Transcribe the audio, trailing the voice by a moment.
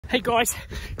Hey guys,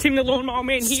 Tim the Lawnmower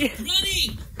Man here.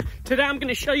 Today I'm going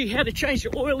to show you how to change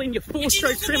the oil in your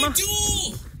 4-stroke trimmer.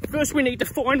 First we need to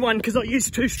find one because I use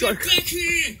 2-stroke.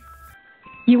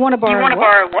 You want to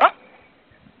borrow what?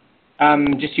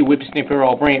 Just your whippersnipper.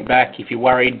 I'll bring it back. If you're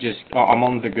worried, I'm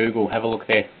on the Google. Have a look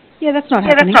there. Yeah, that's not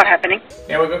happening.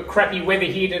 Now we've got crappy weather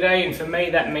here today, and for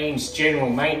me that means general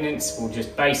maintenance, or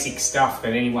just basic stuff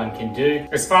that anyone can do.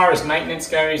 As far as maintenance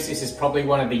goes, this is probably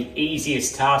one of the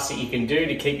easiest tasks that you can do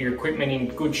to keep your equipment in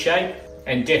good shape,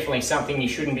 and definitely something you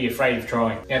shouldn't be afraid of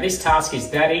trying. Now this task is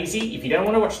that easy. If you don't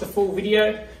want to watch the full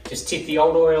video, just tip the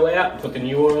old oil out and put the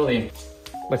new oil in.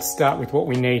 Let's start with what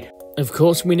we need. Of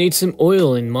course we need some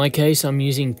oil. In my case I'm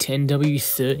using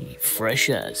 10W30,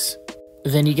 fresh as.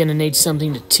 Then you're going to need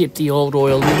something to tip the old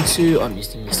oil into. I'm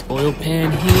using this oil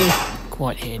pan here,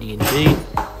 quite handy indeed.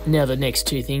 Now the next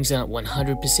two things aren't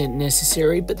 100%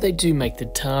 necessary, but they do make the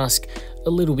task a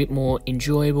little bit more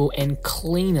enjoyable and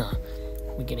cleaner.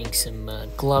 We're getting some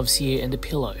gloves here and a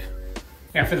pillow.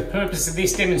 Now for the purpose of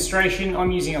this demonstration,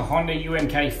 I'm using a Honda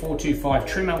UMK425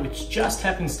 trimmer, which just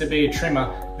happens to be a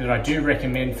trimmer that I do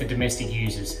recommend for domestic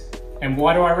users. And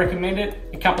why do I recommend it?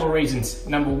 A couple of reasons.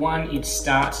 Number one, it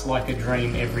starts like a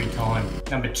dream every time.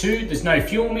 Number two, there's no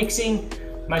fuel mixing.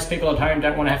 Most people at home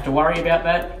don't want to have to worry about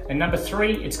that. And number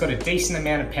three, it's got a decent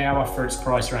amount of power for its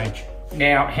price range.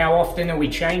 Now, how often are we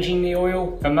changing the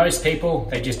oil? For most people,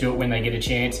 they just do it when they get a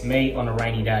chance, me on a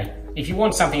rainy day. If you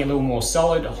want something a little more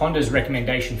solid, Honda's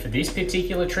recommendation for this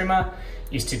particular trimmer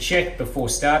is to check before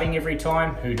starting every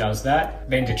time. Who does that?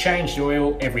 Then to change the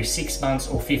oil every 6 months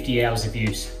or 50 hours of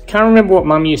use. Can't remember what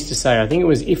Mum used to say. I think it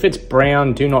was, if it's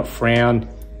brown, do not frown.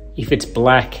 If it's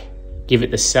black, give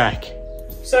it the sack.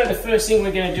 So the first thing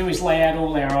we're going to do is lay out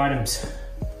all our items.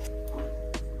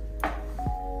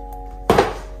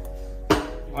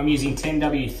 I'm using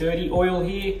 10W30 oil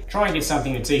here. Try and get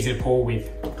something that's easy to pour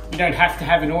with. You don't have to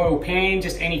have an oil pan,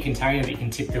 just any container that you can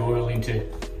tip the oil into.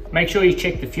 Make sure you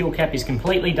check the fuel cap is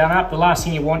completely done up. The last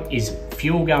thing you want is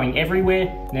fuel going everywhere.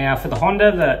 Now for the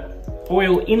Honda, the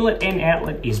oil inlet and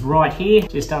outlet is right here.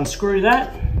 Just unscrew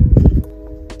that.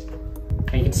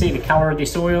 And you can see the color of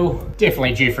this oil,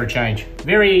 definitely due for a change.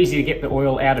 Very easy to get the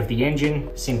oil out of the engine.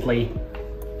 Simply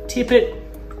tip it,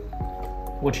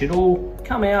 watch it all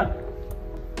come out.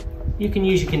 You can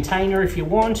use your container if you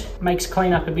want. Makes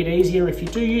cleanup a bit easier if you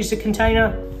do use a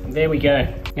container. There we go.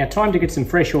 Now time to get some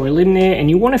fresh oil in there, and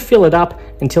you want to fill it up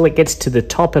until it gets to the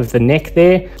top of the neck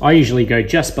there. I usually go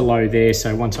just below there,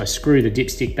 so once I screw the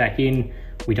dipstick back in,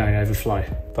 we don't overflow.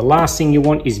 The last thing you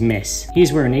want is mess.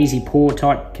 Here's where an easy pour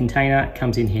type container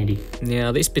comes in handy.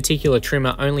 Now this particular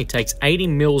trimmer only takes 80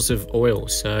 mils of oil,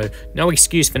 so no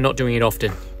excuse for not doing it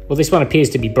often. Well, this one appears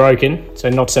to be broken, so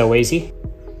not so easy.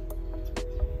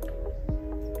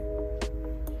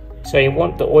 So you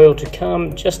want the oil to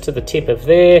come just to the tip of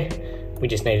there. We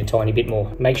just need a tiny bit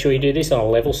more. Make sure you do this on a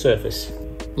level surface.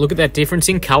 Look at that difference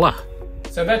in color.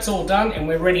 So that's all done and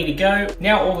we're ready to go.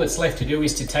 Now all that's left to do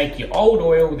is to take your old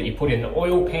oil that you put in the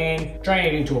oil pan, drain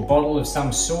it into a bottle of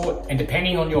some sort, and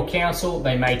depending on your council,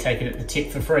 they may take it at the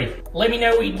tip for free. Let me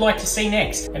know what you'd like to see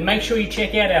next, and make sure you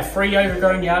check out our free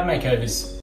overgrown yard makeovers.